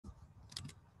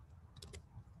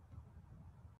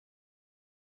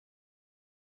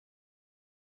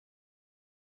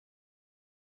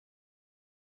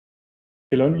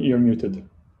Eylon, you're muted.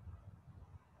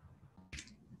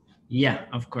 Yeah,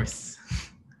 of course.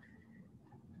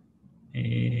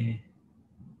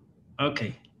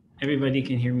 Okay, everybody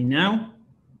can hear me now?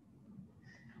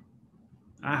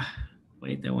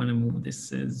 Wait, I want to move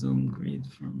this Zoom grid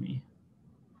for me.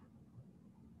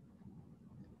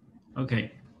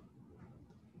 Okay.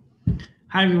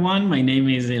 Hi, everyone. My name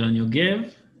is Eylon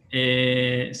Yogev.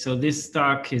 So this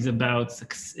talk is about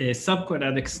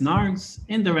subquadratic SNARGs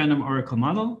in the random oracle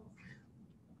model.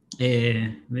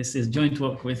 This is joint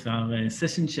work with our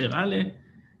session chair, Ale.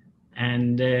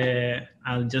 And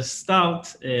I'll just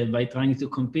start by trying to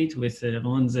compete with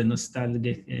Ron's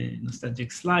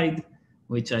nostalgic slide,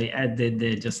 which I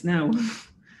added just now.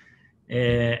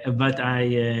 But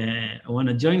I want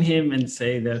to join him and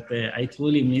say that I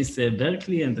truly miss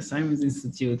Berkeley and the Simons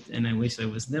Institute, and I wish I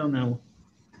was there now.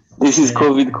 This is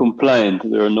COVID compliant.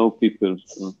 There are no people.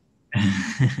 So.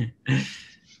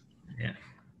 Yeah.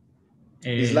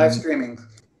 He's live streaming.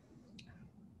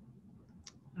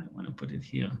 I want to put it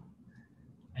here.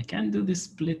 I can't do this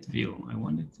split view. I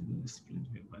wanted to do the split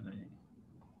view, but it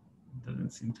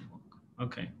doesn't seem to work.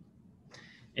 Okay.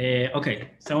 Okay,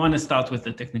 so I want to start with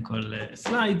the technical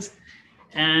slides.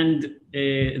 And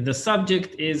the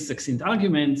subject is succinct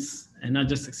arguments, and not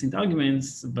just succinct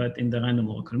arguments, but in the random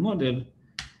oracle model.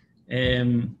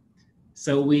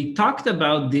 So we talked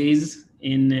about these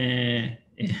in the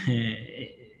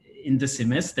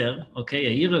semester, okay,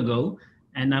 a year ago.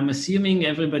 And I'm assuming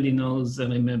everybody knows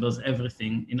and remembers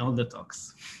everything in all the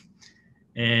talks.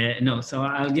 No, so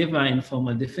I'll give an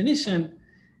informal definition.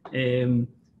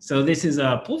 So this is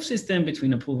a proof system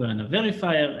between a prover and a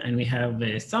verifier, and we have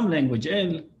some language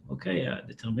L, okay, a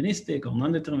deterministic or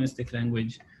non-deterministic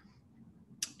language.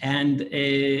 And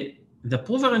the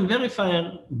prover and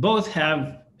verifier both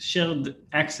have shared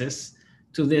access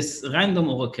to this random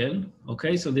oracle,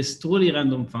 okay, so this truly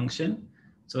random function.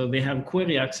 So they have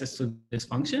query access to this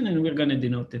function, and we're going to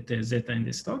denote it as zeta in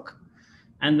this talk.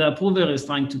 And the prover is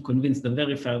trying to convince the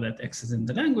verifier that X is in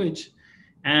the language.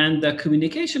 And the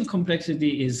communication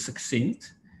complexity is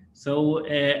succinct. So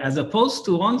as opposed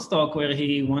to Ron's talk, where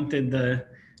he wanted the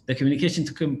communication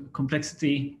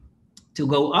complexity to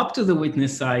go up to the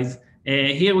witness size,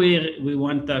 here we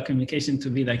want the communication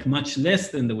to be like much less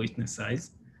than the witness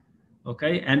size.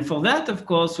 Okay, and for that, of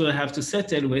course, we'll have to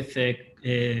settle with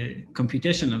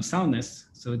computational soundness.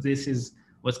 So this is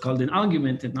what's called an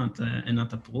argument and not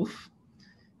a proof.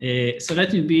 So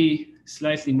let me be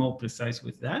slightly more precise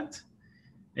with that.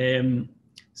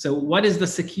 So what is the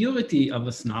security of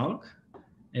a SNARG?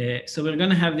 So we're going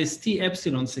to have this T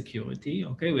epsilon security.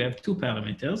 Okay, we have two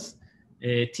parameters.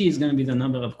 T is going to be the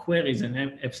number of queries, and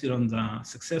epsilon the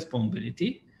success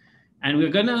probability. And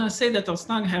we're going to say that our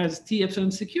SNARG has T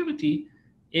epsilon security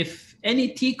if any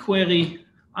T query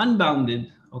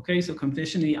unbounded, okay, so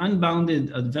computationally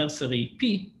unbounded adversary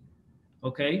P,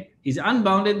 okay, is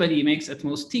unbounded, but he makes at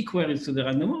most T queries to the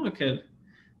random oracle,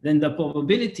 then the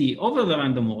probability over the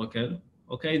random oracle,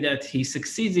 okay, that he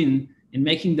succeeds in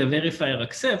making the verifier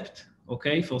accept,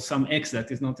 okay, for some X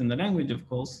that is not in the language, of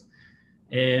course.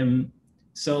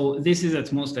 So this is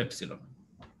at most epsilon,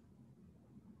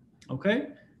 okay?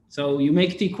 So you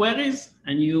make T queries,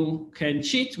 and you can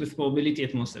cheat with probability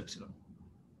at most epsilon.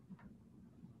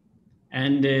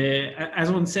 And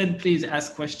as one said, please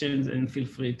ask questions and feel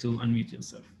free to unmute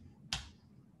yourself.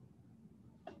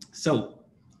 So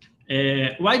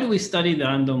why do we study the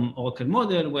random oracle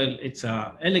model? Well, it's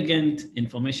an elegant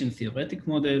information theoretic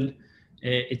model.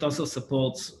 It also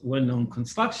supports well-known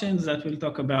constructions that we'll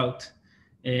talk about.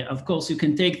 Of course, you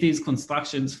can take these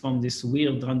constructions from this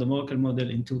weird random oracle model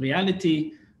into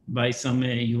reality by some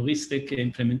heuristic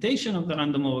implementation of the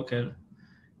random oracle.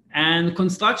 And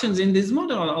constructions in this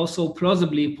model are also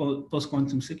plausibly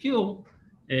post-quantum secure.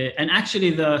 And actually,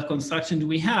 the constructions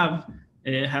we have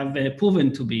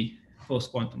proven to be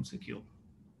post-quantum secure.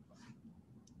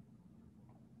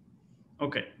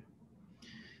 Okay.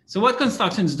 So what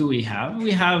constructions do we have?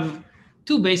 We have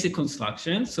two basic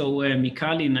constructions. So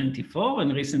Mikali in 94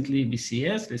 and recently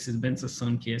BCS. This is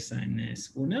Ben-Sasson, Chiesa, and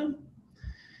Spooner.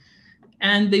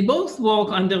 And they both work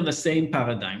under the same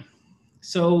paradigm.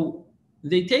 So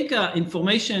they take an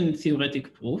information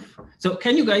theoretic proof. So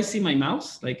can you guys see my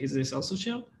mouse? Like, is this also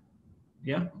shared?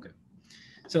 Yeah, okay.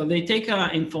 So they take an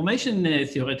information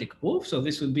theoretic proof. So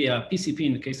this would be a PCP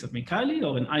in the case of Mikali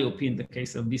or an IOP in the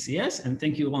case of BCS. And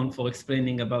thank you, Ron, for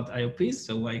explaining about IOPs.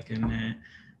 So I can,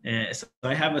 so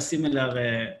I have a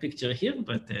similar picture here,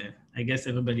 but I guess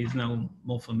everybody is now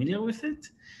more familiar with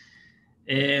it.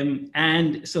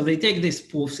 And so they take this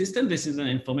proof system. This is an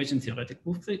information theoretic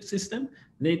proof system.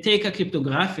 They take a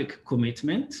cryptographic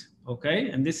commitment, okay?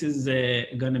 And this is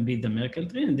going to be the Merkle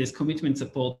tree, and this commitment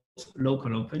supports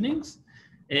local openings.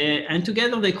 And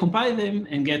together they compile them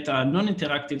and get a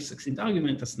non-interactive succinct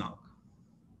argument, a SNARG.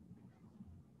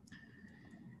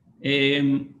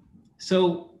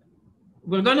 So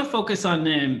we're going to focus on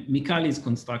Micali's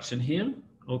construction here,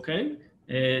 okay?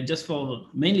 Just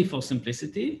mainly for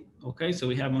simplicity, okay? So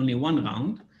we have only one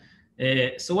round.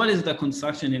 So what is the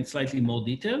construction in slightly more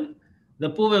detail? The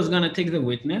prover is going to take the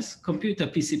witness, compute a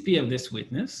PCP of this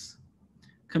witness,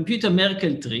 compute a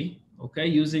Merkle tree, okay,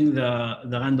 using the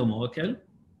random oracle.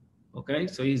 Okay,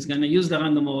 so he's going to use the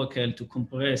random oracle to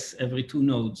compress every 2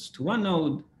 nodes to 1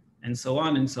 node, and so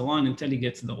on until he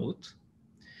gets the root.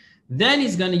 Then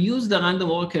he's going to use the random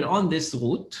oracle on this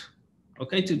root,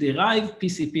 okay, to derive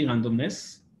PCP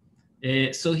randomness.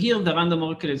 So here the random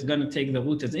oracle is going to take the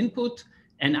root as input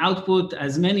and output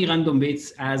as many random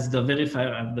bits as the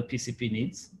verifier of the PCP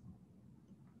needs.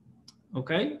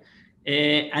 Okay,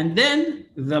 and then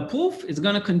the proof is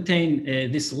going to contain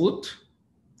this root,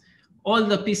 all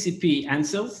the PCP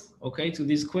answers, okay, to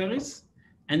these queries,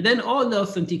 and then all the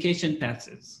authentication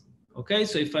paths, okay?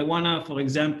 So if I wanna, for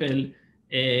example,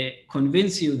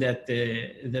 convince you that,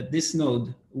 that this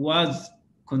node was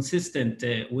consistent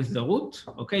with the root,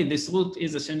 okay? This root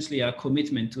is essentially a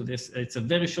commitment to this, it's a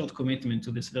very short commitment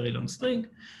to this very long string,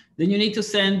 then you need to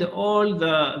send all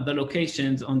the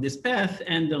locations on this path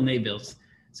and their neighbors.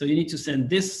 So you need to send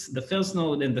this, the first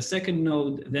node and the second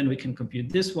node, then we can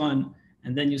compute this one,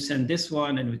 and then you send this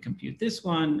one and we compute this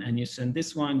one, and you send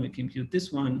this one, we compute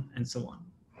this one, and so on.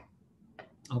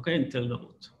 Okay, until the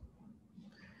root.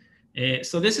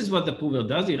 So this is what the prover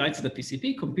does. He writes the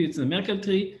PCP, computes the Merkle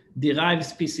tree,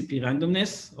 derives PCP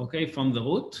randomness, okay, from the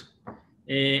root,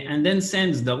 and then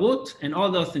sends the root and all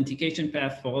the authentication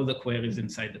path for all the queries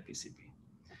inside the PCP.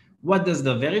 What does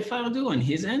the verifier do on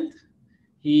his end?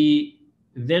 He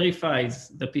verifies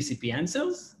the PCP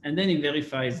answers, and then he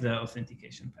verifies the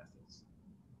authentication path.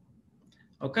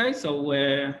 Okay, so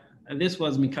this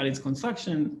was Micali's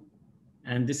construction,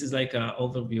 and this is like an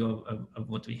overview of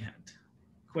what we had.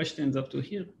 Questions up to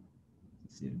here?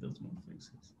 Let's see if there's more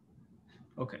things.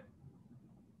 Okay.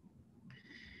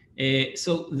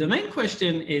 So the main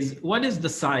question is, what is the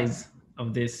size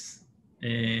of this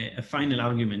final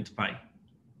argument pi?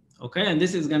 Okay, and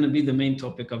this is going to be the main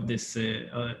topic of this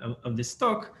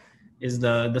talk, is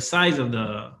the size of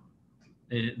the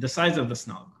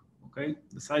SNARG. Okay,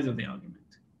 the size of the argument.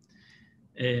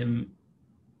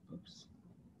 Oops.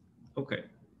 Okay,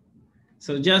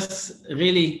 so just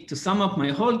really to sum up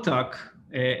my whole talk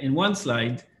in one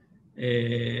slide,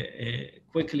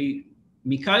 quickly,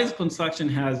 Micali's construction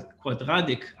has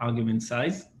quadratic argument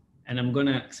size, and I'm going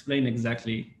to explain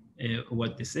exactly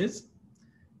what this is.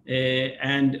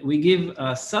 And we give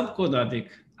a subquadratic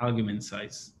argument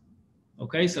size.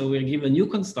 Okay, so we give a new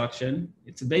construction.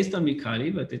 It's based on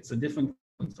Micali, but it's a different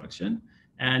construction.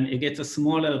 And it gets a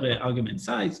smaller argument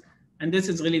size. And this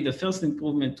is really the first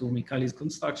improvement to Micali's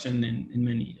construction in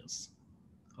many years,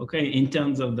 okay, in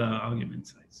terms of the argument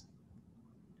size.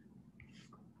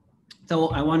 So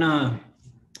I want to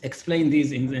explain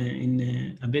these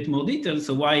in a bit more detail.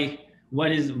 So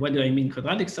what do I mean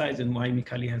quadratic size and why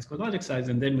Micali has quadratic size,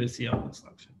 and then we'll see our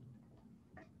construction.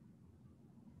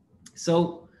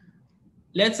 So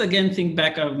let's again think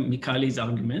back of Micali's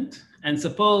argument, and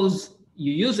suppose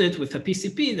you use it with a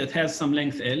PCP that has some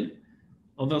length L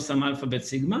over some alphabet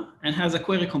sigma and has a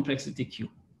query complexity Q.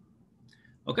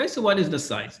 Okay, so what is the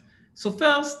size? So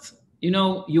first,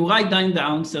 you write down the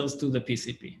answers to the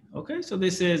PCP. Okay, so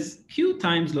this is Q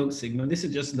times log sigma. This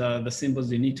is just the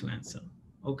symbols you need to answer.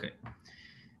 Okay.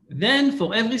 Then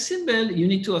for every symbol, you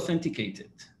need to authenticate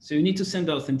it. So you need to send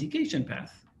the authentication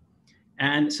path.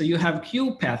 And so you have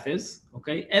Q paths,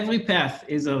 okay? Every path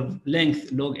is of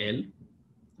length log L,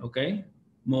 okay?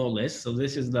 More or less. So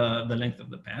this is the length of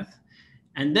the path.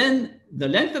 And then the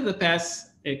length of the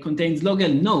path contains log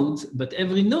L nodes, but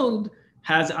every node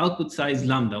has output size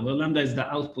lambda, where lambda is the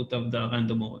output of the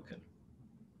random oracle.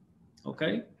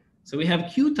 Okay? So we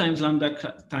have Q times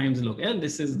lambda times log L.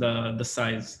 This is the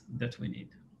size that we need.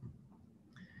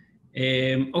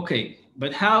 Okay,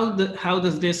 but how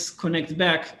does this connect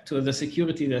back to the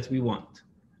security that we want?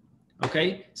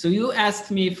 Okay, so you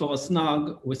asked me for a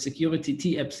SNARG with security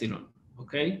T epsilon,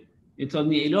 okay? You told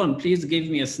me, Eylon, please give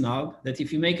me a SNARG that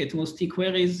if you make at most T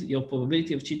queries, your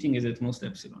probability of cheating is at most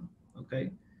epsilon,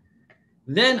 okay?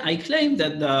 Then I claim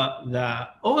that the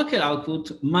oracle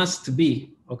output must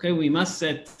be, okay, we must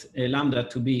set lambda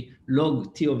to be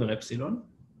log T over epsilon.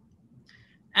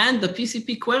 And the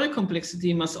PCP query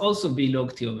complexity must also be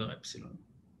log T over epsilon.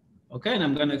 Okay, and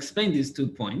I'm going to explain these 2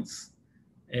 points.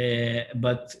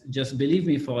 but just believe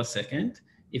me for a second.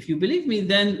 If you believe me,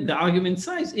 then the argument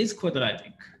size is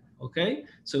quadratic, okay?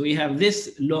 So we have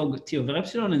this log t over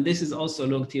epsilon, and this is also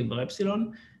log t over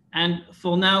epsilon. And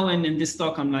for now, and in this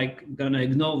talk, I'm like gonna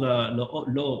ignore the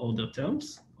lower order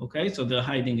terms, okay? So they're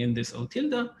hiding in this O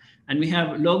tilde, and we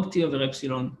have log t over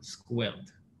epsilon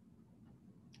squared.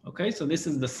 Okay, so this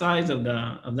is the size of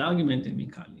the argument in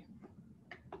Mikali.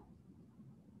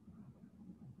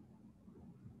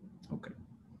 Okay.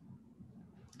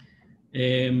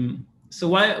 So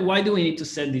why do we need to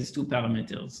set these two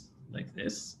parameters like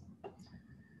this?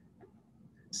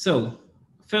 So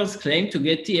first claim, to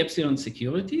get t epsilon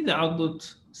security, the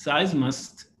output size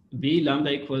must be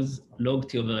lambda equals log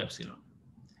t over epsilon.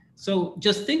 So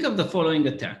just think of the following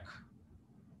attack.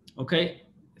 Okay,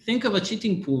 think of a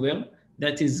cheating prover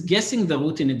that is guessing the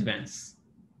root in advance,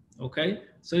 okay?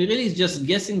 So he really is just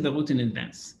guessing the root in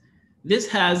advance. This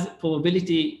has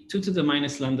probability 2 to the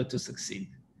minus lambda to succeed.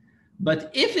 But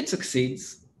if it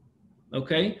succeeds,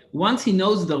 okay, once he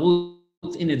knows the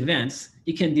root in advance,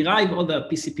 he can derive all the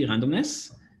PCP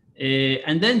randomness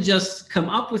and then just come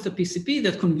up with a PCP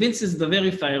that convinces the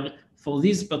verifier for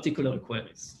these particular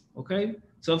queries, okay?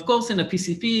 So of course, in a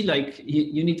PCP, like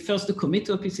you need first to commit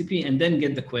to a PCP and then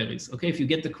get the queries. Okay, if you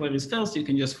get the queries first, you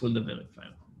can just fool the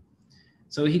verifier.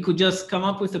 So he could just come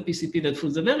up with a PCP that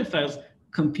fools the verifiers,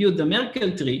 compute the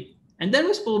Merkle tree, and then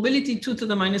with probability 2 to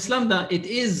the minus lambda, it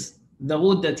is the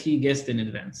root that he guessed in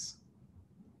advance.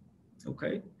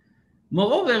 Okay.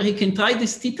 Moreover, he can try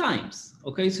this t times.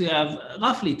 Okay, so you have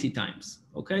roughly t times.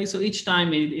 Okay, so each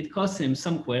time it costs him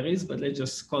some queries, but let's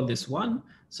just call this 1.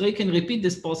 So he can repeat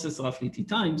this process roughly t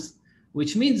times,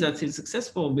 which means that his success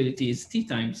probability is t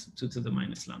times 2 to the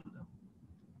minus lambda.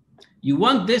 You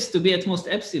want this to be at most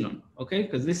epsilon, okay?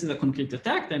 Because this is a concrete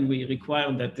attack, then we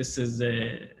require that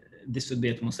this would be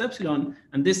at most epsilon,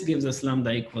 and this gives us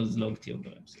lambda equals log t over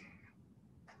epsilon.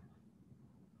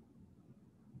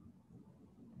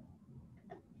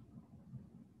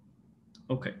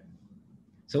 Okay.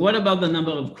 So what about the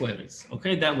number of queries?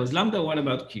 Okay, that was lambda. What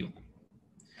about Q?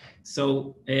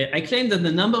 So I claim that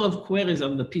the number of queries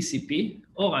of the PCP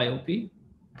or IOP,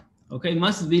 okay,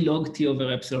 must be log t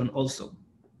over epsilon also.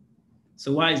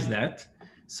 So why is that?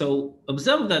 So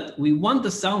observe that we want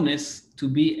the soundness to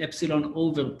be epsilon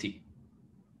over t.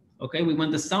 Okay, we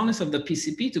want the soundness of the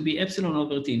PCP to be epsilon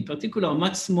over t, in particular,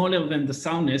 much smaller than the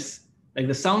soundness, like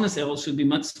the soundness error should be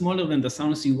much smaller than the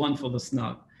soundness you want for the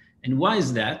SNARG. And why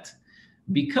is that?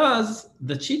 Because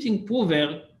the cheating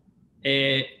prover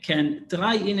can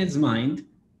try in its mind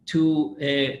to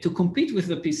compete with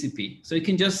the PCP. So you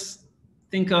can just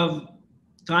think of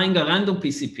trying a random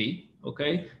PCP,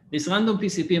 okay? This random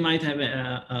PCP might have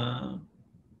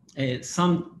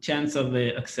some chance of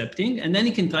accepting, and then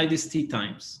you can try this t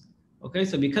times, okay?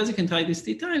 So because you can try this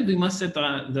t times, we must set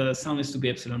the soundness to be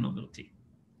epsilon over t.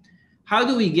 How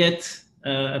do we get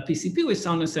a PCP with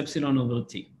soundness epsilon over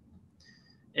t?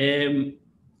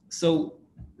 So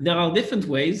there are different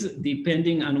ways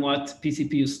depending on what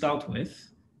PCP you start with.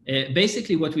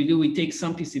 Basically, what we do, we take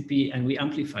some PCP and we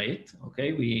amplify it.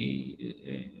 Okay,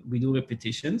 we do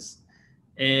repetitions,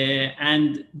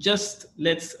 and just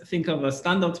let's think of a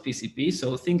standard PCP.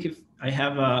 So think if I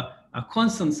have a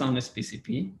constant soundness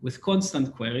PCP with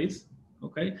constant queries.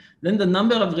 Okay, then the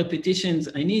number of repetitions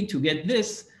I need to get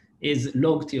this is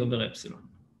log t over epsilon,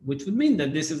 which would mean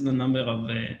that this is the number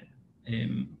of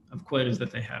queries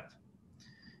that I have.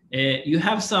 You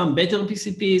have some better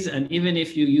PCPs, and even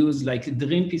if you use like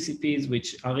dream PCPs,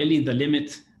 which are really the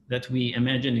limit that we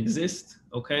imagine exist,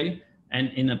 okay?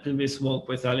 And in a previous work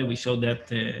with Ale, we showed that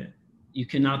you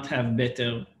cannot have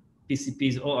better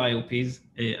PCPs or IOPs,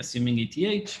 assuming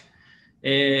ETH.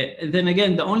 Then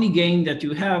again, the only gain that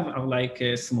you have are like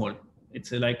small.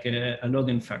 It's like a log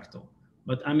n factor,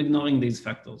 but I'm ignoring these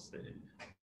factors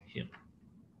here.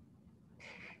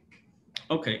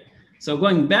 Okay, so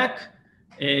going back,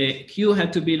 Q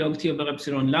had to be log t over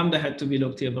epsilon, lambda had to be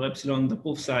log t over epsilon, the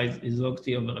proof size is log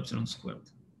t over epsilon squared.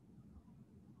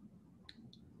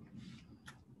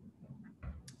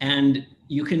 And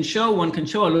one can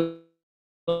show a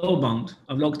lower bound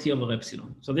of log t over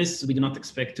epsilon. So this, we do not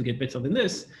expect to get better than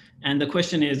this. And the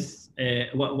question is,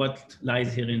 what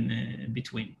lies here in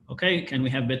between? Okay, can we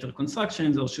have better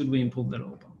constructions or should we improve the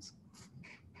lower bounds?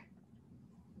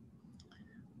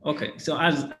 Okay, so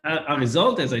as a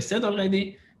result, as I said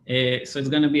already, so it's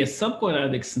going to be a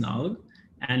subquadratic SNARG,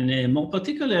 and more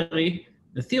particularly,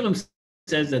 the theorem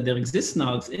says that there exist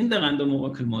SNARGs in the random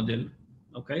oracle model,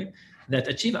 okay, that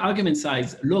achieve argument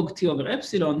size log t over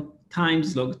epsilon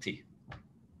times log t.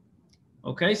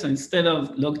 Okay, so instead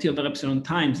of log t over epsilon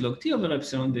times log t over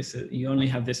epsilon, you only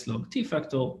have this log t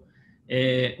factor,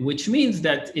 which means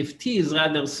that if t is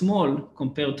rather small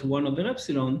compared to 1 over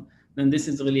epsilon, then this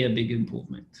is really a big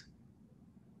improvement.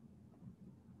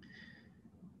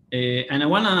 And I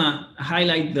want to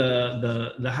highlight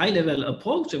the high-level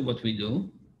approach of what we do.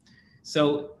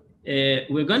 So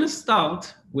we're going to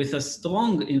start with a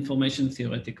strong information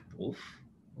theoretic proof,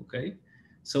 okay?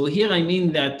 So here I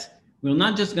mean that we're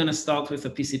not just going to start with a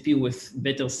PCP with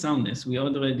better soundness. We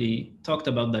already talked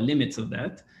about the limits of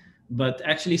that, but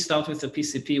actually start with a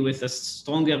PCP with a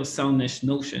stronger soundness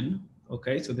notion,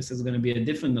 okay? So this is going to be a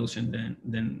different notion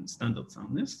than standard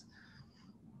soundness.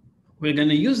 We're going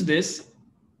to use this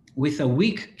with a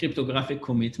weak cryptographic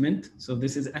commitment. So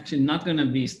this is actually not going to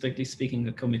be, strictly speaking,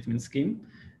 a commitment scheme,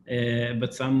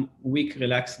 but some weak,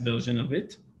 relaxed version of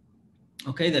it,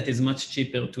 okay, that is much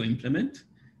cheaper to implement.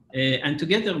 And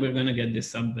together, we're going to get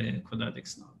this subquadratic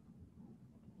SNARG.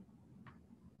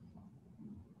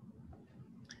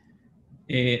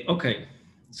 Okay,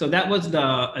 so that was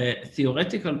the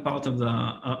theoretical part of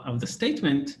the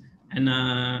statement. And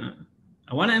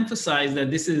I want to emphasize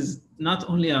that this is not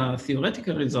only a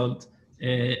theoretical result,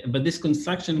 but this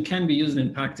construction can be used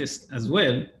in practice as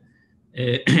well.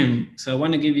 So I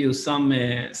want to give you some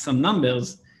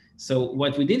numbers. So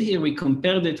what we did here, we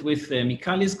compared it with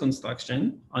Micali's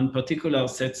construction on particular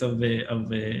sets of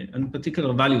on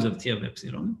particular values of t of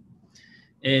epsilon.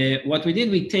 What we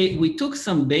did, we took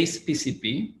some base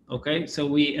PCP. Okay, so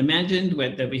we imagined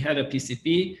that we had a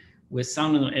PCP with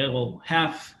sound error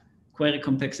half, query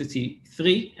complexity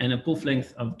 3, and a proof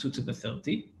length of 2 to the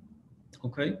 30.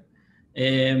 Okay,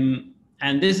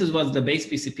 and this was the base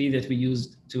PCP that we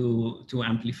used to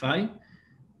amplify.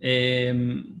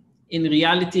 In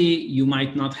reality, you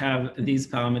might not have these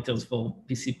parameters for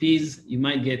PCPs. You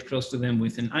might get close to them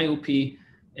with an IOP.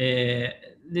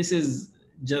 This is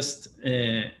just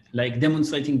like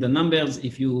demonstrating the numbers.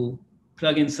 If you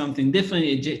plug in something different,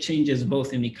 it changes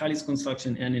both in Micali's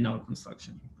construction and in our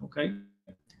construction, okay?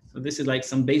 So this is like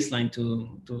some baseline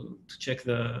to check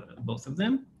both of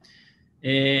them.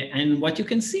 And what you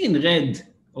can see in red,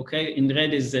 okay, in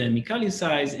red is Micali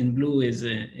size, in blue is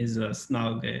a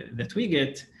SNARG that we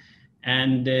get.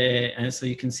 And so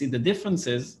you can see the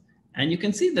differences, and you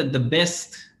can see that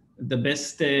the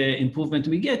best improvement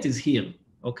we get is here,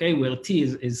 okay, where t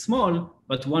is small,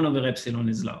 but 1 over epsilon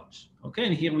is large, okay,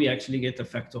 and here we actually get a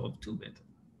factor of 2 better.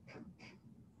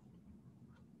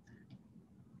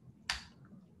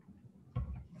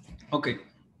 Okay,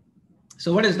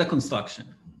 so what is the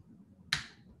construction?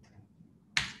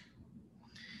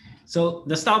 So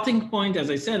the starting point, as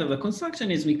I said, of the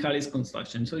construction is Micali's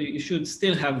construction. So you should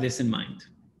still have this in mind.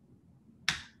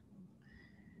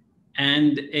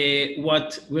 And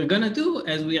what we're going to do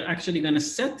is we are actually going to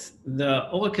set the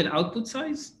Oracle output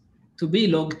size to be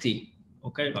log t,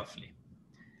 okay, roughly.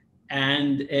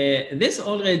 And this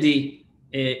already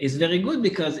is very good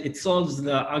because it solves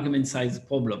the argument size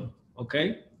problem,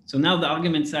 okay? So now the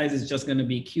argument size is just going to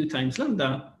be q times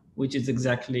lambda, which is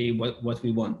exactly what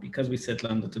we want because we set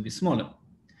lambda to be smaller.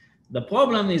 The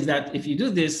problem is that if you do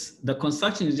this, the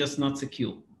construction is just not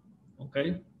secure,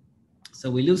 okay?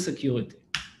 So we lose security.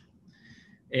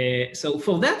 So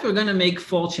for that, we're going to make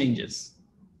 4 changes.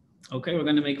 Okay, we're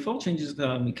going to make 4 changes to the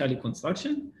Micali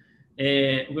construction.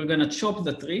 We're going to chop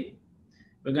the tree.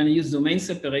 We're going to use domain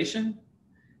separation.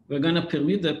 We're going to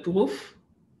permute the proof.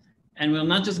 And we're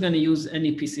not just going to use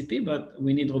any PCP, but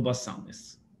we need robust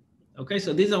soundness. Okay,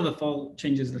 so these are the 4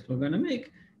 changes that we're going to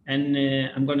make. And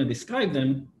I'm going to describe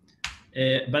them.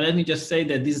 But let me just say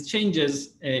that these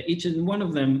changes, each and one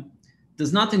of them,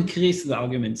 does not increase the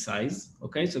argument size,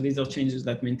 okay? So these are changes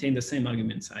that maintain the same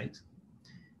argument size.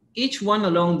 Each one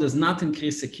alone does not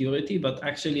increase security, but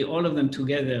actually all of them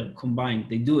together combined,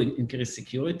 they do increase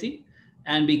security.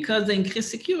 And because they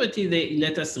increase security, they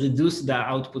let us reduce the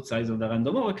output size of the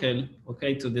random oracle,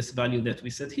 okay, to this value that we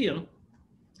set here.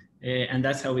 And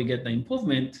that's how we get the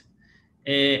improvement.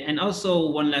 And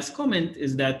also one last comment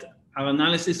is that our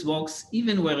analysis works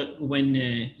even when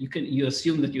you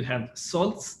assume that you have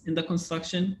salts in the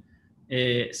construction.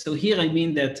 So here I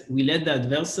mean that we let the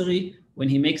adversary, when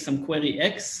he makes some query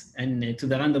X and to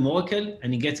the random oracle,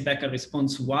 and he gets back a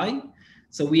response Y.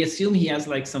 So we assume he has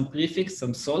like some prefix,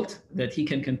 some salt that he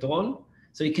can control.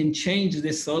 So he can change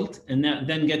this salt and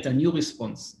then get a new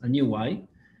response, a new Y.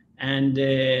 And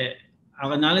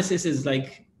our analysis is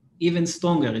like even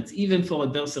stronger. It's even for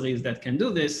adversaries that can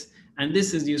do this. And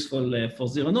this is useful for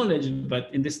zero knowledge, but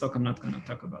in this talk, I'm not going to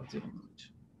talk about zero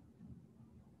knowledge.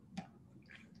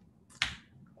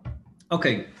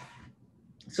 Okay,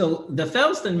 so the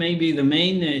first and maybe the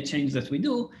main change that we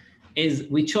do is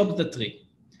we chop the tree.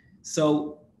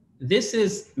 So this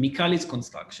is Mikali's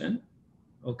construction,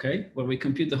 okay, where we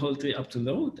compute the whole tree up to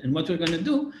the root. And what we're going to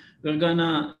do, we're going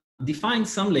to define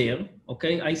some layer,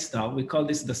 okay, I star, we call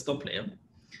this the stop layer.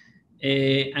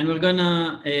 And we're going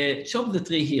to chop the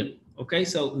tree here, okay?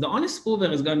 So the honest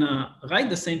prover is going to write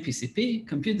the same PCP,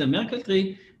 compute the Merkle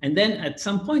tree, and then at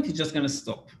some point, it's just going to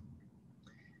stop.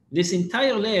 This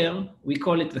entire layer, we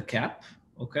call it the cap,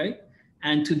 okay?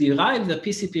 And to derive the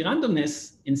PCP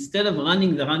randomness, instead of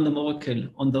running the random oracle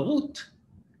on the root,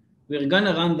 we're going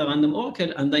to run the random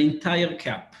oracle on the entire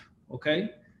cap,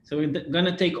 okay? So we're going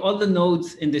to take all the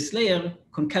nodes in this layer,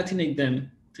 concatenate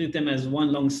them, treat them as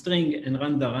one long string, and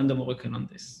run the random oracle on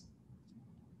this.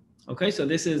 Okay, so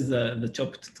this is the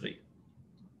chopped tree.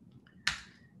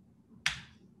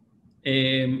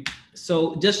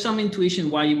 So just some intuition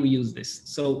why we use this.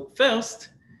 So first,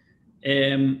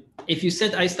 if you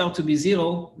set I star to be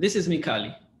 0, this is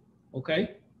Mikali,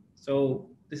 okay? So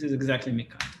this is exactly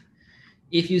Mikali.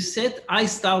 If you set I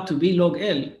star to be log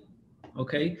L,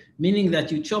 okay, meaning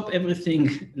that you chop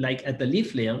everything like at the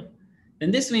leaf layer,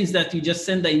 then this means that you just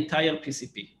send the entire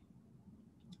PCP,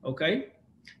 okay?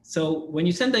 So when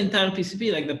you send the entire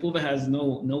PCP, like the prover has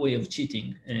no way of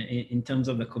cheating in terms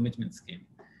of the commitment scheme.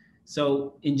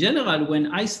 So in general,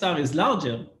 when I star is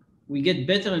larger, we get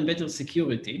better and better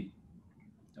security,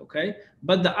 okay?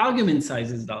 But the argument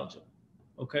size is larger,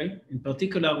 okay? In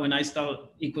particular, when I star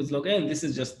equals log L, this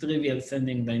is just trivial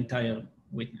sending the entire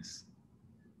witness,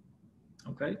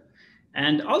 okay?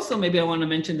 And also maybe I want to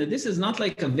mention that this is not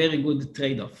like a very good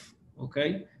trade-off,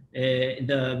 okay?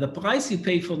 The price you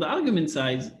pay for the argument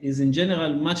size is in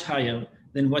general much higher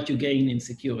than what you gain in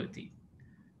security.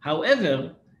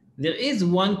 However, there is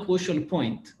one crucial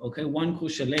point, okay, one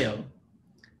crucial layer.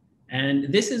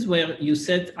 And this is where you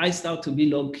set I star to be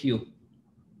log Q.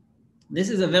 This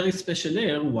is a very special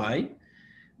layer. Why?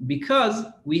 Because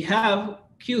we have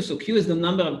Q, so Q is the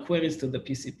number of queries to the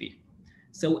PCP.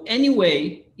 So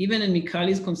anyway, even in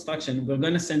Mikali's construction, we're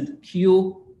going to send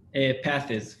Q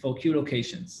paths for Q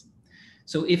locations.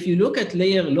 So if you look at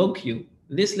layer log Q,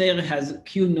 this layer has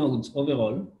Q nodes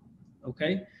overall,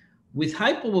 okay? With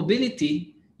high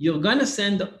probability, you're going to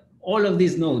send all of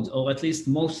these nodes, or at least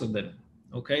most of them,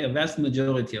 okay? A vast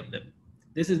majority of them.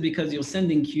 This is because you're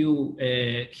sending Q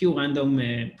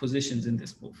random positions in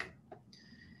this proof.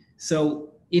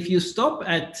 So if you stop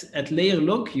at layer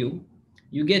log Q,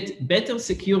 you get better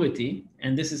security,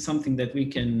 and this is something that we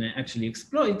can actually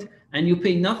exploit, and you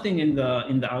pay nothing in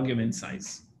the argument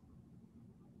size.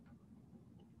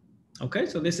 Okay,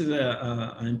 so this is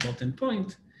an important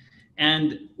point.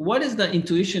 And what is the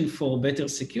intuition for better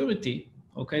security?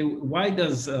 Okay, why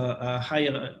does a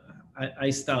higher I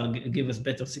star give us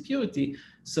better security?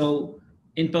 So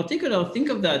in particular, think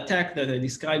of the attack that I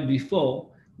described before,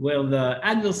 where the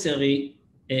adversary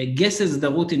guesses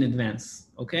the root in advance.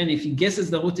 Okay, and if he guesses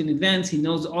the root in advance, he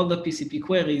knows all the PCP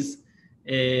queries,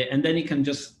 and then he can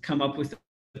just come up with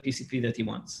the PCP that he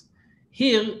wants.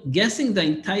 Here, guessing the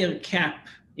entire cap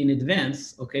in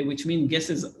advance, okay, which means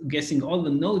guessing all the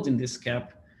nodes in this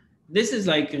cap, this is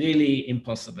like really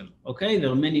impossible, okay? There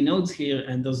are many nodes here,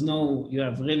 and you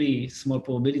have really small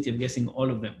probability of guessing all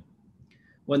of them.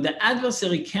 What the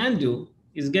adversary can do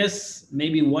is guess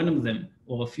maybe one of them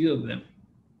or a few of them,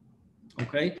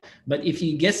 okay? But if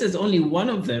he guesses only one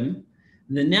of them,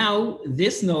 then now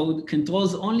this node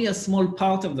controls only a small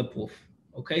part of the proof,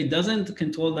 okay? It doesn't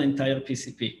control the entire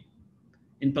PCP.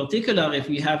 In particular, if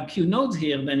we have Q nodes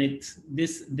here, then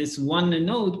this one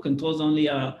node controls only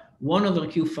a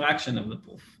 1/Q fraction of the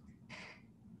proof.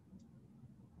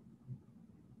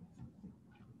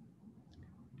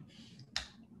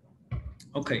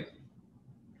 Okay.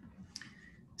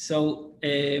 So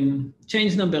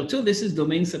change number 2, this is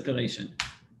domain separation.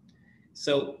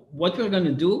 So what we're going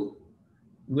to do,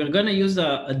 we're going to use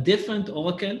a different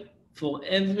oracle for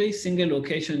every single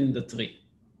location in the tree.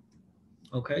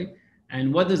 Okay.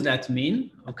 And what does that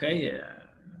mean? Okay,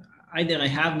 either I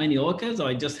have many oracles or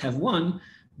I just have one,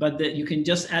 but you can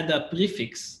just add a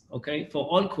prefix, okay, for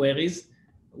all queries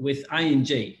with I and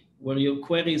J, where your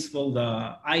query is for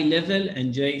the I level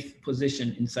and J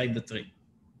position inside the tree.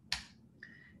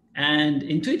 And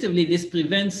intuitively, this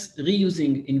prevents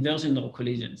reusing inversion or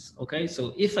collisions, okay?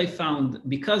 So if I found,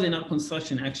 because in our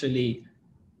construction, actually,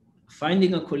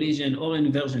 finding a collision or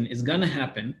inversion is gonna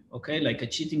happen, okay? Like a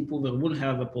cheating prover will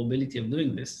have a probability of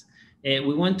doing this.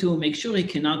 We want to make sure he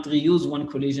cannot reuse one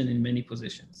collision in many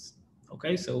positions,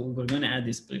 okay? So we're gonna add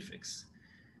this prefix.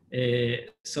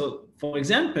 So for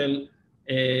example,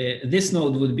 this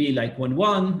node would be like 1,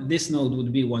 1, this node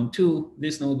would be 1, 2,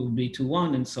 this node would be 2,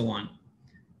 1, and so on.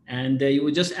 And you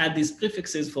would just add these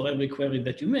prefixes for every query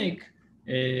that you make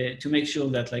to make sure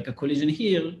that like a collision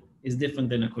here is different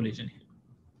than a collision here.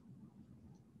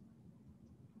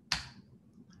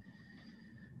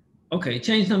 Okay,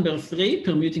 change number 3,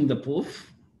 permuting the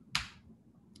proof.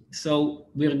 So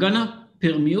we're gonna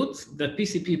permute the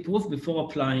PCP proof before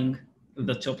applying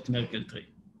the chopped Merkle tree.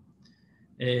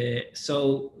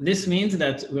 So this means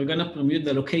that we're gonna permute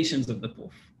the locations of the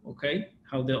proof, okay?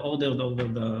 How they're ordered over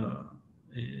the,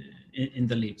 in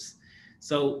the leaves.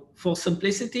 So for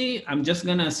simplicity, I'm just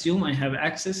gonna assume I have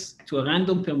access to a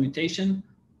random permutation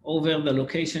over the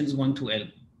locations 1 to L,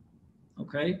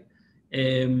 okay?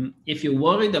 If you're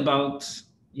worried about,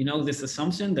 you know, this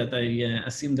assumption that I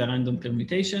assume the random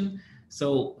permutation,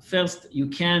 so first you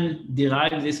can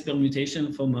derive this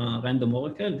permutation from a random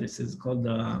oracle. This is called,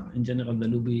 in general, the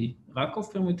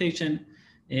Luby-Rakov permutation.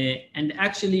 And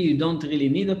actually you don't really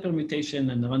need a permutation,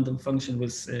 and the random function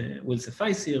will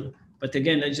suffice here. But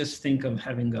again, let's just think of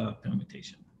having a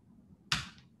permutation.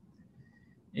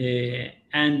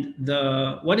 And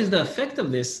what is the effect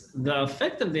of this? The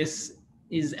effect of this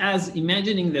is as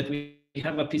imagining that we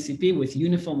have a PCP with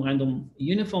uniform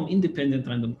independent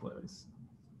random queries.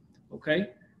 Okay,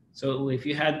 so if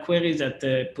you had queries at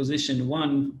position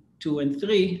 1, 2, and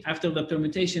 3, after the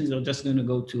permutations, they're just going to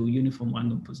go to uniform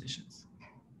random positions.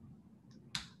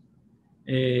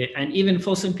 And even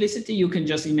for simplicity, you can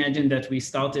just imagine that we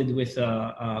started with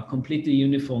a completely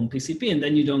uniform PCP, and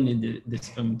then you don't need this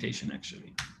permutation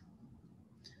actually.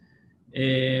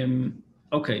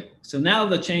 Okay, so now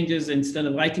the changes, instead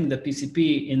of writing the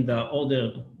PCP in the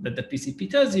order that the PCP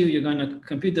tells you, you're going to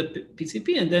compute the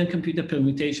PCP and then compute the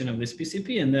permutation of this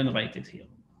PCP and then write it here.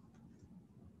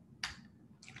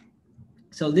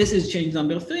 So this is change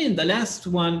number 3. And the last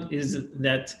one is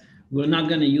that we're not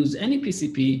going to use any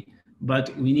PCP,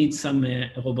 but we need some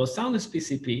robust soundness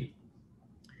PCP.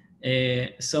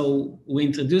 So we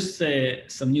introduced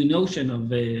some new notion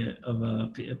of a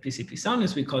PCP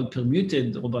soundness we call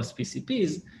permuted robust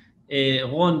PCPs.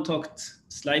 Ron talked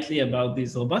slightly about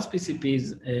these robust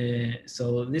PCPs.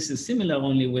 So this is similar,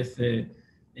 only with a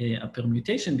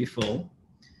permutation before.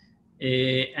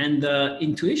 And the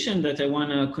intuition that I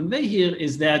want to convey here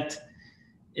is that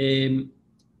even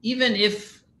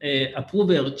if a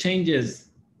prover changes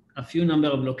a few number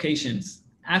of locations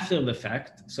after the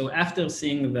fact, so after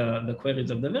seeing the queries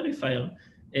of the verifier,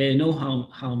 no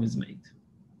harm is made.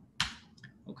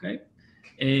 Okay,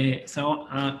 so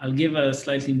I'll give a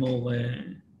slightly more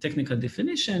technical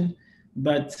definition,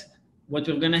 but what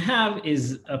we're going to have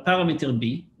is a parameter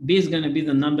B. B is going to be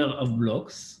the number of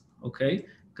blocks, okay?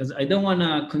 Because I don't want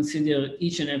to consider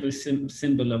each and every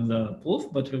symbol of the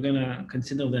proof, but we're going to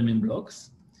consider them in blocks.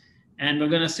 And we're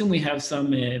going to assume we have some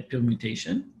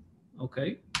permutation,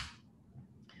 okay?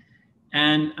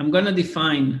 And I'm going to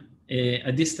define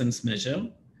a distance measure.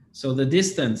 So the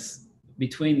distance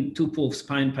between two proofs,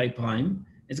 pi and pi prime,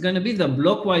 is going to be the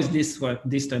blockwise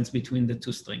distance between the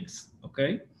two strings,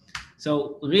 okay?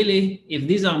 So really, if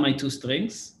these are my two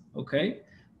strings, okay,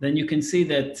 then you can see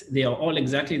that they are all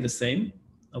exactly the same,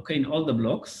 okay, in all the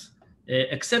blocks,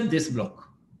 except this block,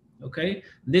 okay?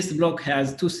 This block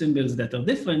has two symbols that are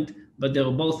different, but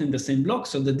they're both in the same block,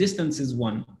 so the distance is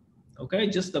 1. Okay,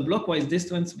 just the blockwise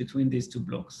distance between these two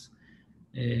blocks.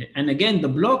 And again, the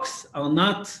blocks are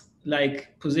not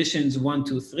like positions 1,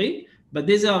 2, 3, but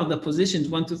these are the positions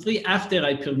 1, 2, 3 after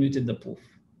I permuted the proof.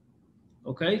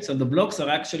 Okay, so the blocks are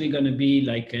actually going to be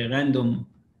like a random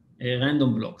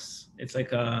blocks. It's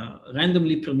like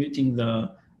randomly permuting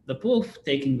the proof,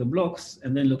 taking the blocks,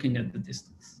 and then looking at the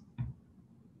distance.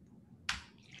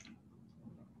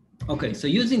 Okay, so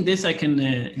using this, I can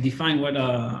define what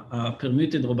a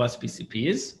permuted robust PCP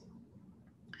is.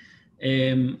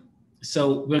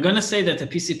 So we're going to say that a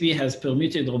PCP has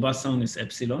permuted robust soundness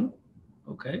epsilon,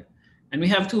 okay? And we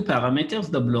have two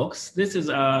parameters, the blocks. This is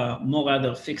a more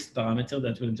rather fixed parameter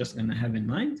that we're just going to have in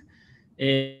mind.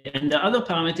 And the other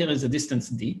parameter is the distance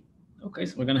D, okay?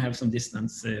 So we're going to have some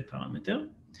distance parameter.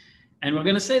 And we're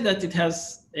going to say that it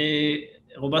has a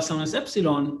robust soundness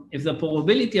epsilon if the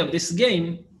probability of this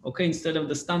game, okay, instead of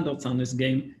the standard soundness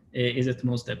game, is at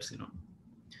most epsilon.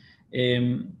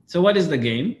 So what is the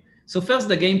game? So first,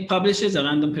 the game publishes a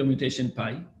random permutation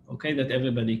pi, okay, that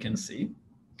everybody can see.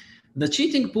 The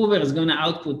cheating prover is going to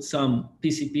output some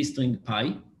PCP string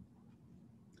pi,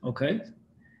 okay?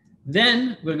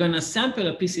 Then we're going to sample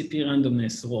a PCP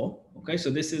randomness rho, okay?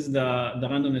 So this is the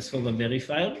randomness for the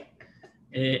verifier.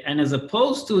 And as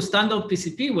opposed to standard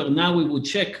PCP, where now we would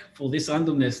check for this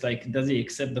randomness, like does he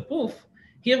accept the proof?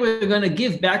 Here we're going to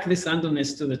give back this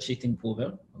randomness to the cheating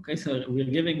prover. Okay, so we're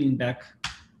giving him back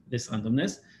this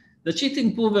randomness. the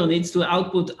cheating prover needs to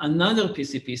output another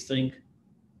PCP string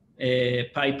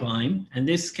pi prime, and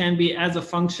this can be as a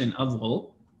function of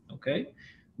rho, okay?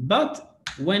 But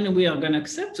when we are going to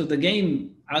accept, so the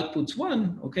game outputs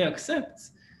 1, okay,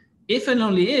 accepts, if and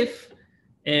only if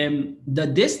the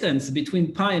distance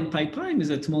between pi and pi prime is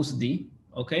at most d,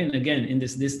 okay? And again, in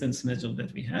this distance measure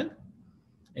that we had.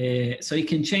 So he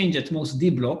can change at most d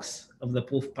blocks of the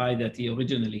proof pi that he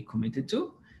originally committed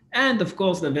to. And of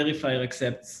course, the verifier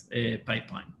accepts pi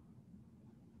prime.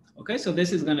 Okay, so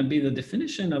this is going to be the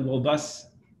definition of robust,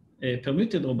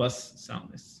 permuted robust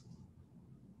soundness.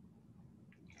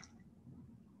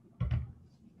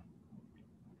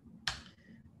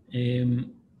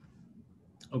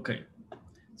 Okay,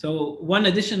 so one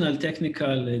additional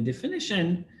technical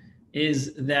definition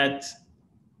is that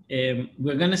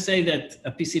we're going to say that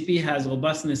a PCP has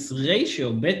robustness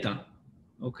ratio beta,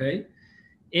 okay?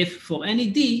 If for any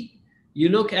D, you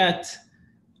look at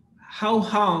how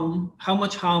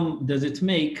much harm does it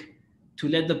make to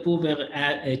let the prover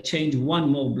change one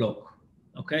more block,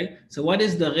 okay? So what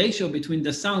is the ratio between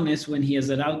the soundness when he is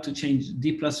allowed to change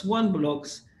D+1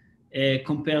 blocks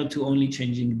compared to only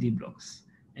changing D blocks?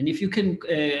 And if you can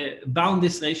bound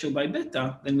this ratio by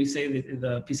beta, then we say that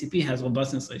the PCP has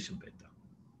robustness ratio beta.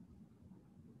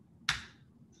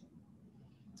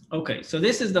 Okay, so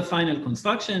this is the final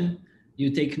construction. You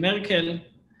take Merkel,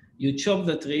 you chop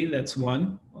the tree, that's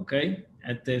 1, okay,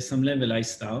 at some level I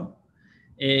star.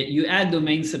 You add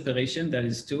domain separation, that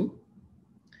is 2.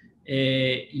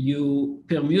 You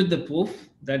permute the proof,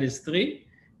 that is 3.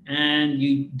 And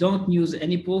you don't use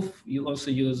any proof, you also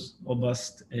use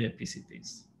robust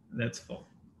PCPs, that's 4.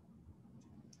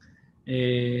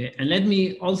 And let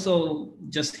me also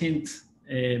just hint,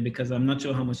 because I'm not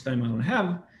sure how much time I will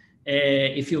have,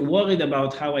 if you're worried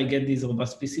about how I get these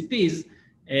robust PCPs,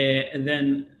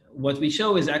 then what we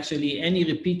show is actually any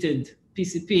repeated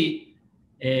PCP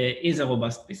is a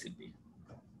robust PCP.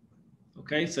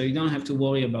 Okay, so you don't have to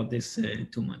worry about this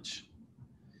too much.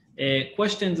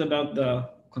 Questions about the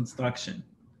construction?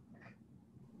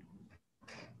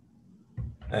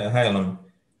 Hi, Eylon.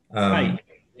 Hi,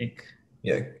 Nick.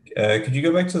 Yeah, could you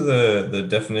go back to the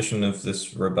definition of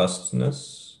this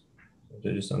robustness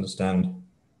to just understand?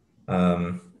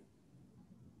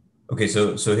 Okay,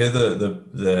 so here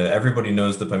the everybody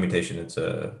knows the permutation. It's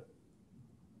a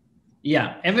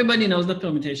everybody knows the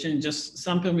permutation. Just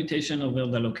some permutation over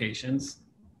the locations.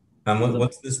 And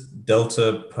what's this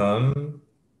delta perm?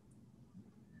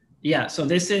 Yeah, so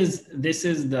this is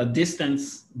the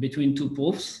distance between two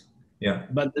proofs. Yeah.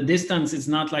 But the distance is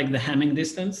not like the Hamming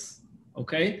distance.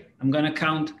 Okay, I'm gonna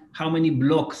count how many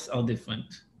blocks are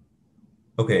different.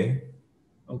 Okay.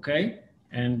 Okay.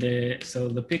 And so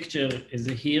the picture is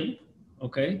here,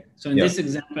 okay? So in this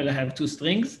example, I have 2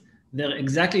 strings. They're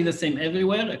exactly the same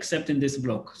everywhere except in this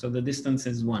block. So the distance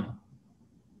is 1.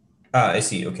 Ah, I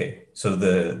see, okay. So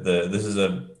this is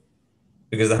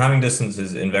because the Hamming distance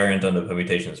is invariant under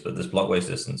permutations, but this blockwise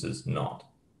distance is not.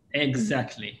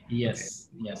 Exactly, yes,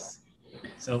 okay. Yes.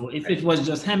 So if it was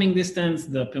just Hamming distance,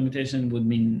 the permutation would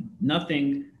mean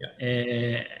nothing.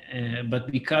 Yeah.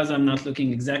 But because I'm not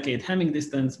looking exactly at Hamming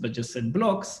distance, but just at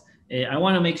blocks, I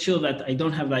want to make sure that I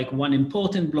don't have like one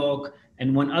important block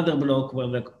and one other block where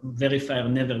the verifier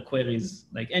never queries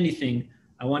like anything.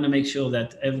 I want to make sure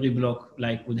that every block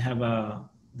like would have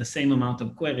the same amount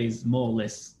of queries, more or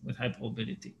less, with high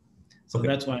probability. So okay.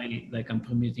 That's why like I'm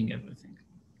permuting everything.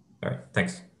 All right,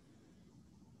 thanks.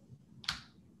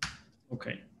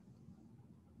 Okay.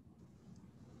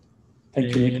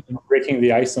 Thank you, Nick, for breaking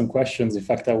the ice on questions. In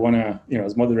fact, I want to,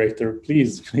 as moderator,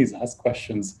 please ask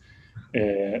questions.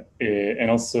 And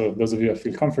also, those of you that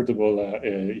feel comfortable,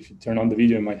 if you turn on the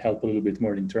video, it might help a little bit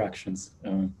more interactions.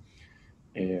 But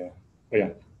yeah,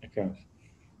 I kind of.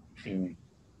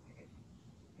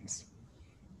 Thanks.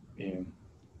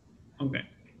 Okay.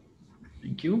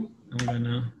 Thank you. I'm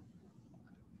gonna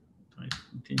try to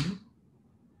continue.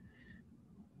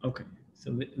 Okay.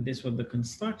 So this was the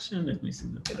construction. Let me see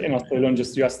the time. And also, Eylon,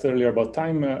 just you asked earlier about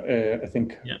time. I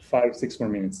think 5-6 more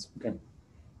minutes. Okay.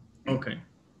 Okay.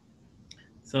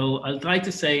 So I'll try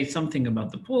to say something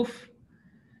about the proof.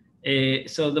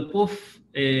 So the proof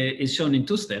is shown in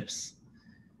 2 steps.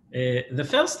 The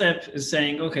first step is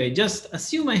saying, okay, just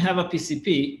assume I have a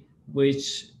PCP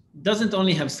which doesn't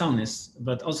only have soundness,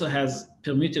 but also has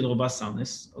permuted robust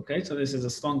soundness. Okay, so this is a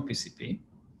strong PCP.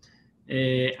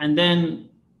 And then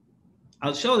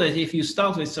I'll show that if you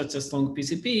start with such a strong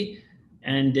PCP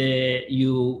and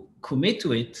you commit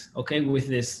to it, okay, with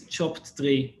this chopped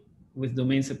tree with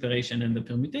domain separation and the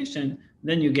permutation,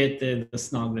 then you get the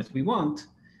SNARG that we want.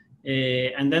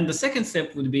 And then the second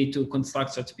step would be to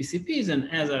construct such PCPs.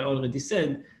 And as I already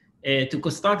said, to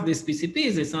construct these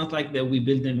PCPs, it's not like that we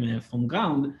build them from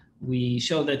ground. We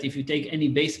show that if you take any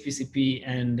base PCP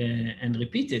and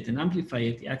repeat it and amplify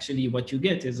it, actually what you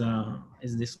get is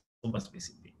this robust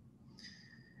PCP.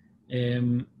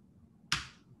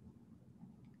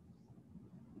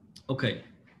 Okay,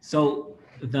 so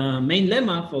the main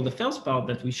lemma for the first part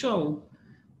that we show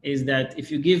is that if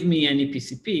you give me any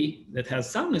PCP that has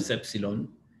soundness epsilon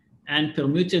and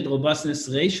permuted robustness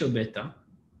ratio beta,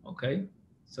 okay,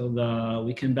 so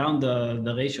we can bound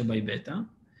the ratio by beta,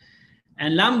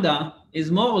 and lambda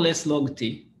is more or less log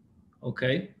t,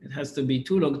 okay? It has to be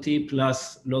 2 log t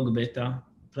plus log beta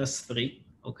plus 3,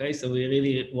 okay? So we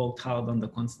really worked hard on the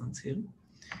constants here.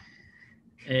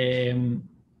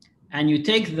 And you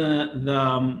take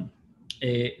the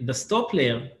stop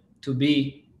layer to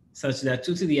be such that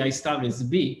 2 to the I star is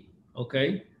b,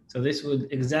 okay? So this would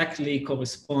exactly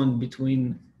correspond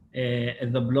between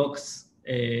the blocks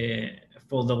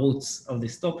for the roots of the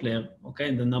stop layer, okay,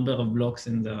 and the number of blocks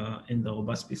in the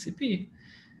robust PCP.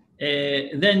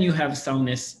 Then you have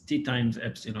soundness t times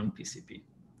epsilon PCP,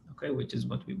 okay, which is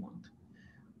what we want.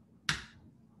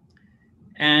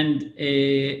 And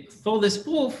for this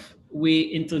proof, we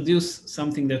introduce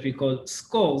something that we call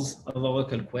scores of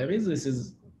Oracle queries. This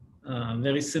is a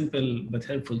very simple but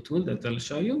helpful tool that I'll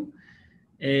show you.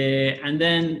 And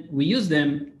then we use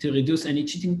them to reduce any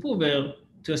cheating prover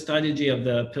to a strategy of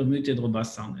the permuted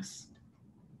robust soundness.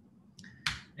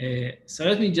 So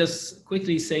let me just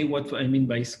quickly say what I mean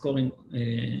by scoring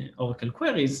Oracle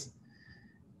queries.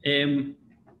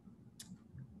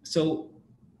 So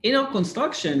in our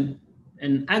construction,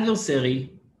 an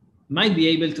adversary might be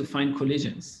able to find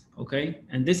collisions, okay?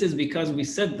 And this is because we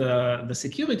set the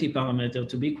security parameter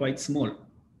to be quite small,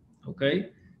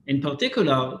 okay? In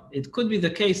particular, it could be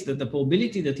the case that the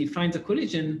probability that he finds a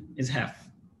collision is half,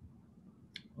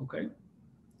 okay?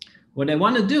 What I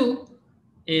want to do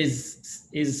is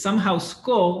somehow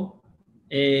score,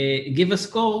 give a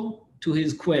score to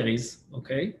his queries,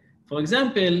 okay? For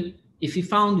example, if he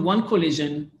found 1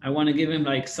 collision, I want to give him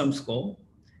like some score.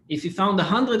 If he found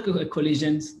 100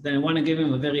 collisions, then I want to give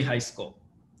him a very high score,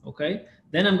 okay?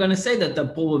 Then I'm going to say that the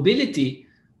probability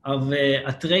of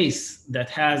a trace that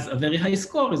has a very high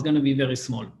score is going to be very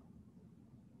small,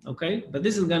 okay? But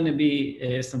this is going to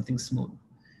be something small.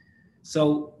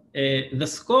 So the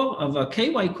score of a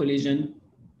KY collision,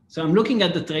 so I'm looking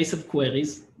at the trace of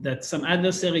queries that some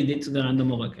adversary did to the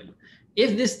random oracle.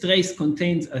 If this trace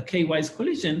contains a KY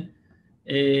collision,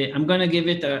 I'm going to give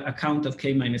it a count of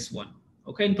K minus 1.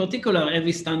 Okay, in particular,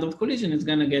 every standard collision is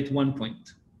going to get 1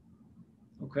 point.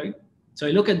 Okay, so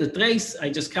I look at the trace, I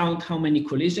just count how many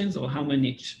collisions or how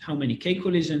many K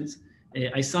collisions.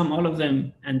 I sum all of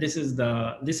them, and this is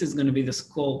going to be the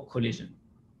score collision.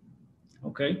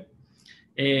 Okay,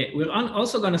 we're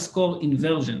also going to score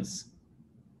inversions.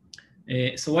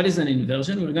 So what is an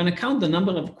inversion? We're going to count the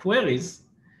number of queries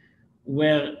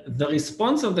where the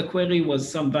response of the query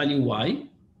was some value y.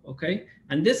 Okay,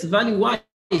 and this value y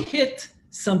hit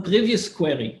some previous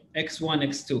query, x1,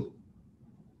 x2,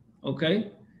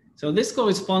 okay? So this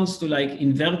corresponds to like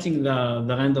inverting the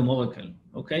random oracle,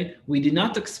 okay? We did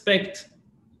not expect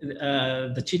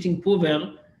the cheating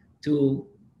prover to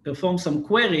perform some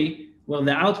query where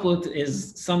the output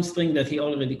is some string that he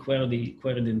already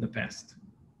queried in the past,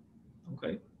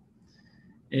 okay?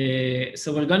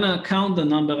 So we're gonna count the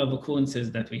number of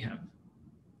occurrences that we have,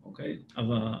 okay,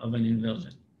 of an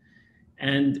inversion.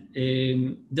 And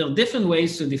there are different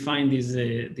ways to define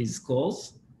these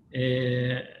scores,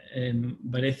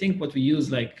 but I think what we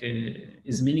use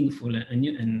is meaningful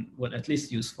and well, at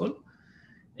least useful.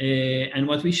 And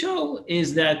what we show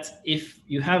is that if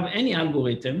you have any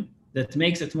algorithm that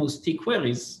makes at most t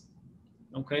queries,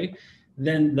 okay,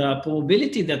 then the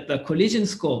probability that the collision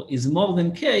score is more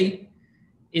than k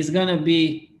is going to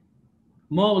be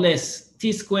more or less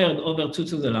t squared over 2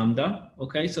 to the lambda,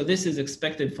 okay? So this is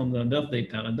expected from the birthday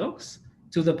paradox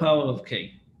to the power of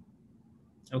k,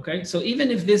 okay? So even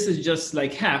if this is just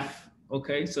like half,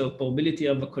 okay? So probability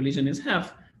of a collision is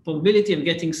half, probability of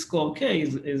getting score k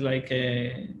is like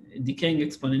decaying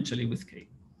exponentially with k.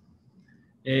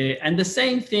 And the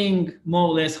same thing more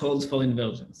or less holds for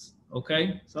inversions,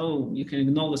 okay? So you can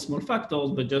ignore the small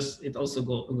factors, but just it also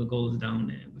goes down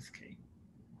with k.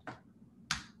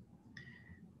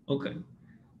 Okay,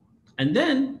 and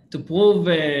then to prove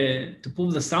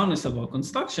the soundness of our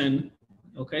construction,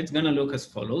 okay, it's going to look as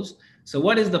follows. So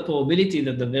what is the probability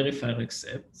that the verifier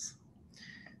accepts?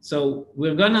 So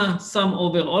we're going to sum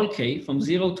over all k from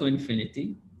 0 to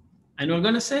infinity, and we're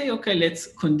going to say, okay, let's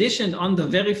condition on the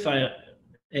verifier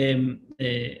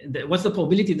what's the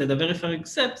probability that the verifier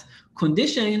accepts,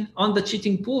 condition on the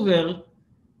cheating prover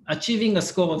achieving a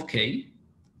score of k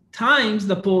times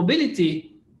the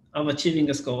probability of achieving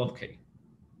a score of k.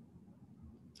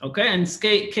 Okay, and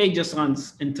k just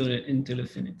runs into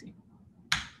infinity.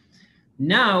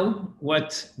 Now,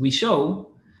 what we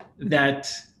show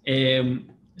that,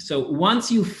 so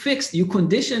once you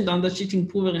conditioned on the cheating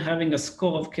prover having a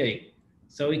score of k,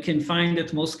 so we can find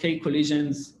at most k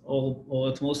collisions or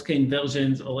at most k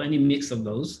inversions or any mix of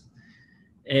those.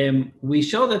 We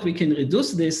show that we can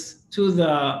reduce this to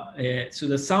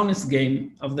the soundness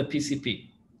game of the PCP,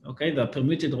 okay, the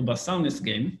permuted robust soundness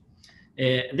game.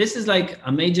 This is like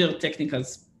a major technical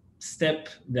step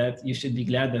that you should be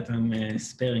glad that I'm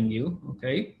sparing you,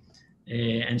 okay?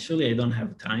 And surely I don't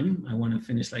have time. I want to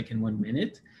finish like in 1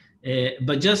 minute.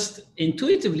 But just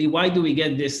intuitively, why do we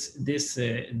get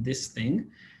this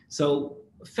thing? So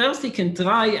first, he can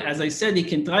try, as I said, he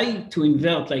can try to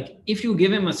invert. Like if you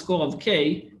give him a score of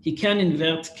k, he can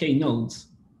invert k nodes.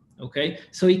 Okay,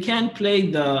 so he can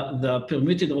play the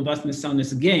permuted robustness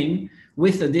soundness game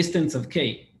with a distance of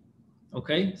k.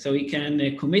 Okay, so he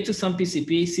can commit to some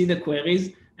PCP, see the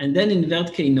queries, and then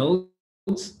invert k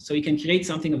nodes, so he can create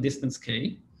something of distance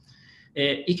k.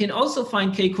 He can also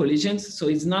find k collisions, so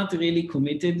he's not really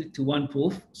committed to one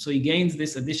proof, so he gains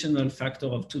this additional factor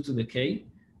of 2 to the k,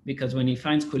 because when he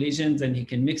finds collisions, then he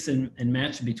can mix and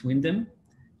match between them,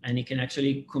 and he can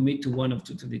actually commit to one of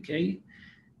 2 to the k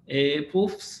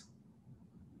proofs.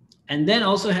 And then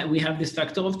also we have this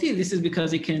factor of t. This is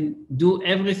because he can do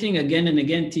everything again and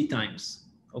again t times,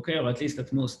 okay, or at least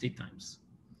at most t times.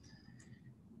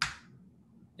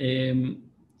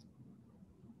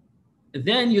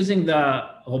 Then using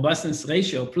the robustness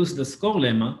ratio plus the score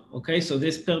lemma, okay, so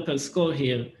this purple score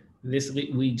here,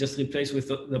 we just replace with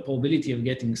the probability of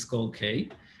getting score k.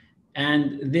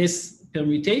 And this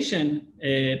permutation,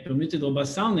 permuted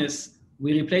robust soundness,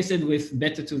 we replace it with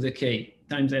beta to the k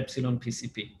times epsilon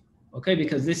PCP. Okay,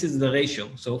 because this is the ratio.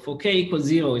 So for k equals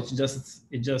 0, it's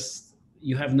just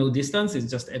you have no distance, it's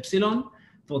just epsilon.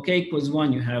 For k equals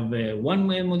 1, you have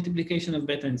 1 multiplication of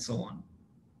beta and so on.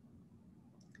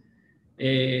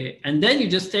 And then you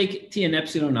just take t and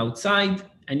epsilon outside,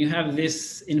 and you have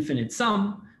this infinite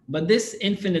sum. But this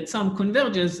infinite sum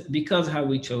converges because how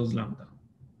we chose lambda.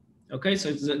 Okay, so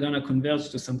it's going to converge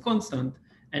to some constant.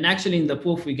 And actually, in the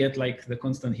proof, we get like the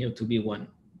constant here to be 1.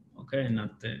 Okay, and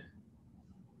not.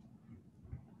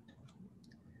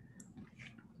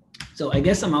 So I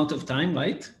guess I'm out of time,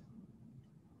 right?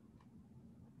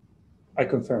 I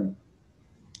confirm.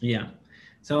 Yeah.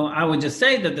 So I would just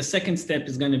say that the second step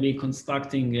is going to be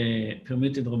constructing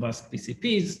permuted robust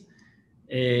PCPs.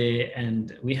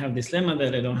 And we have this lemma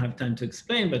that I don't have time to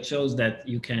explain, but shows that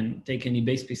you can take any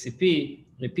base PCP,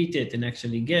 repeat it, and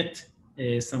actually get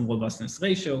some robustness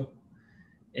ratio.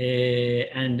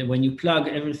 And when you plug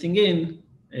everything in,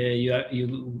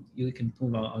 you can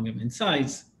prove our argument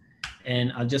size.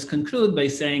 And I'll just conclude by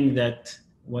saying that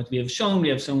what we have shown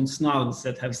SNARGs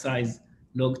that have size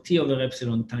log t over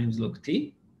epsilon times log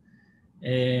t.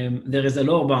 There is a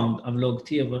lower bound of log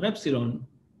t over epsilon.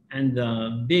 And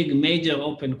the big major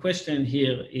open question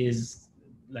here is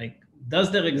like,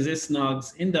 does there exist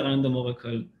SNARGs in the random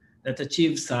oracle that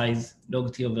achieve size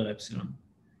log t over epsilon?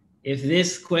 If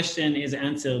this question is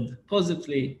answered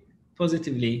positively,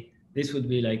 this would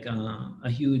be like a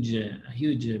huge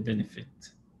benefit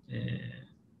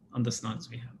on the SNARGs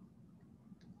we have.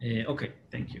 Okay,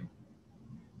 thank you.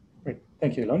 Great,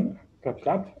 thank you, Eylon. Clap,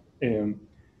 clap.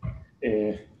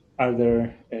 Are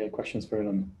there questions for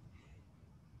Eylon?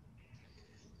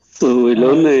 So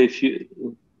Eylon, if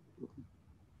you...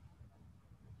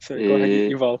 Sorry, go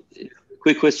ahead, Yuval.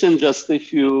 Quick question, just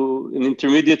if an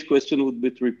intermediate question would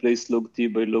be to replace log t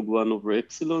by log 1 over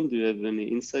epsilon. Do you have any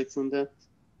insights on that?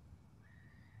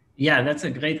 Yeah, that's a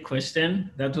great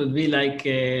question. That would be like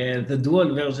the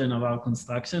dual version of our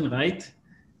construction, right?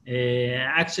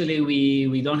 Actually,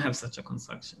 we don't have such a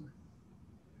construction.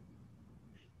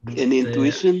 Any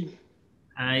intuition?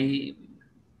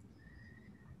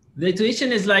 The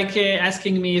intuition is like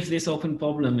asking me if this open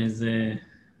problem is,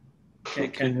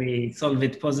 can we solve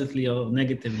it positively or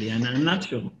negatively? And I'm not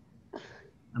sure.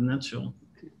 I'm not sure.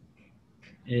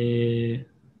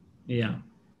 Yeah.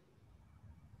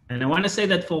 And I want to say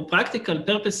that for practical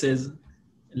purposes,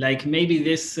 like maybe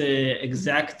this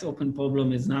exact open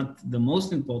problem is not the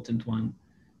most important one,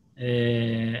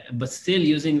 but still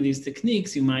using these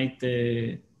techniques, you might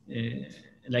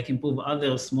like improve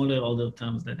other smaller order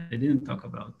terms that I didn't talk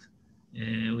about,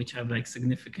 which have like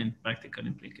significant practical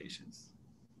implications.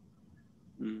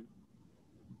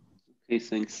 Okay,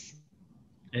 thanks.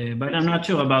 But I'm not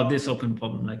sure about this open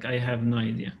problem. Like, I have no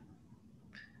idea.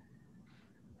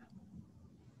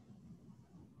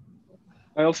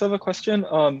 I also have a question.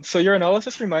 So your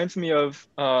analysis reminds me of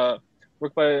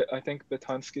work by, I think,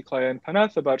 Betansky, Klaya, and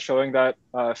Panath about showing that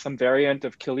some variant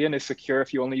of Killian is secure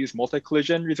if you only use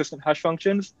multi-collision resistant hash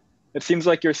functions. It seems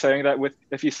like you're saying that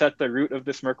if you set the root of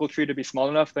this Merkle tree to be small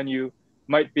enough, then you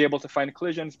might be able to find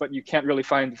collisions, but you can't really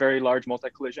find very large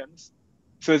multi-collisions.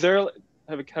 So is there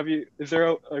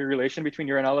a relation between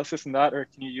your analysis and that, or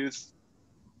can you use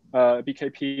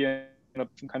BKP in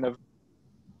some kind of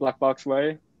black box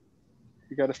way?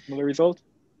 You got a similar result?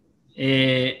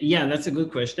 Yeah, that's a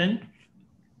good question.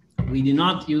 We did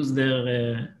not use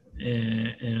their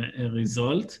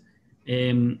result.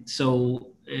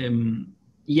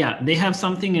 Yeah, they have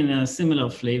something in a similar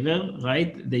flavor,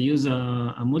 right? They use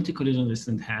a multi-collision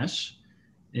resistant hash,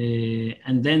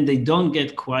 and then they don't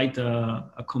get quite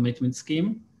a commitment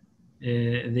scheme.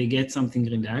 They get something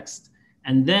relaxed.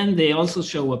 And then they also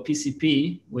show a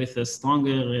PCP with a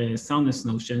stronger soundness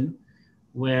notion,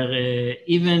 where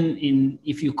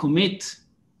if you commit,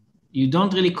 you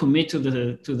don't really commit to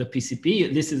the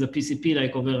PCP. This is a PCP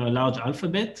like over a large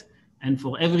alphabet, and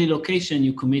for every location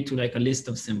you commit to like a list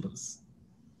of symbols.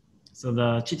 So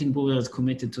the cheating prover is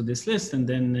committed to this list, and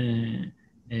then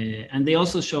and they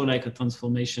also show like a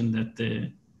transformation that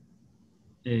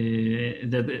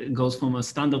goes from a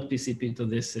standard PCP to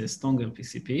this stronger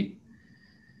PCP.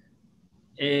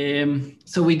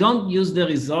 So we don't use the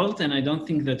result, and I don't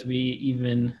think that we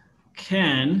even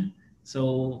can.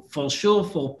 So for sure,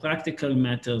 for practical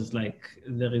matters, like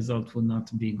the result would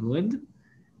not be good.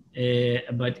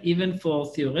 But even for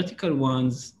theoretical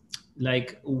ones,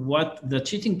 like what the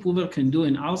cheating prover can do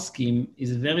in our scheme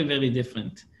is very, very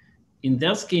different. In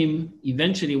their scheme,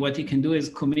 eventually what he can do is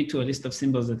commit to a list of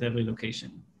symbols at every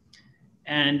location.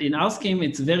 And in our scheme,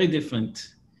 it's very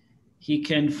different. He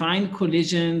can find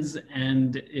collisions,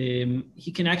 and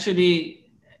he can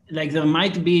actually, like there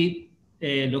might be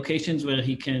locations where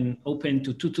he can open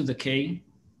to 2 to the k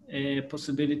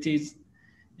possibilities.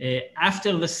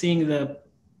 After seeing the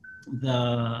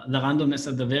randomness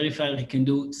of the verifier, he can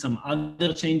do some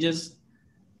other changes.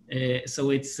 So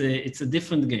it's a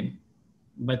different game,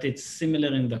 but it's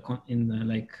similar in the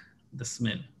like the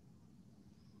smell,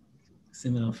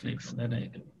 similar flavor. That I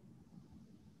agree.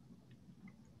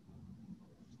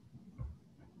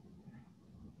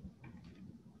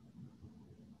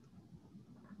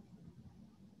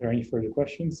 Are there any further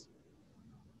questions?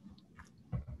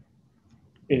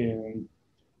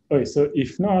 Okay, so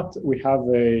if not, we have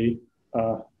a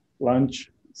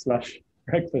lunch /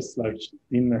 breakfast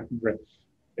 / dinner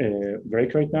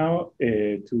break right now.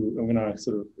 I'm gonna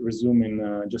sort of resume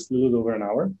in just a little over an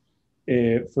hour.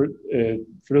 For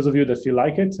those of you that feel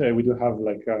like it, we do have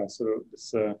like sort of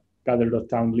this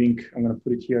gather.town link. I'm gonna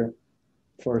put it here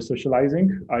for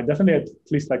socializing. I definitely at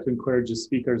least like to encourage the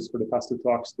speakers for the past 2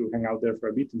 talks to hang out there for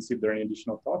a bit and see if there are any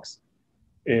additional talks.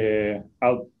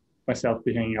 I'll myself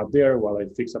be hanging out there while I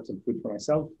fix up some food for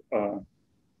myself.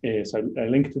 So I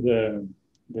linked to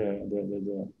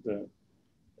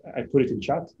I put it in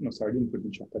chat. No, sorry, I didn't put it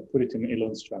in chat. I put it in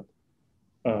Eylon's chat.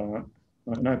 Now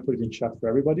I put it in chat for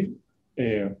everybody.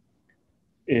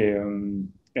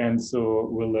 And so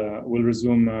we'll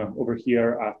resume over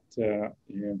here at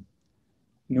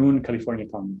noon California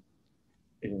time.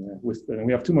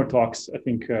 We have 2 more talks, I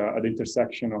think, at the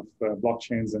intersection of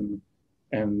blockchains and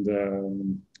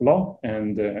law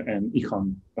and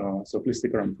econ. So please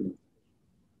stick around for that.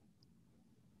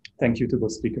 Thank you to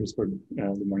both speakers for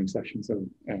the morning sessions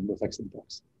and both excellent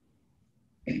talks.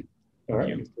 All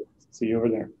right, see you over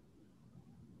there.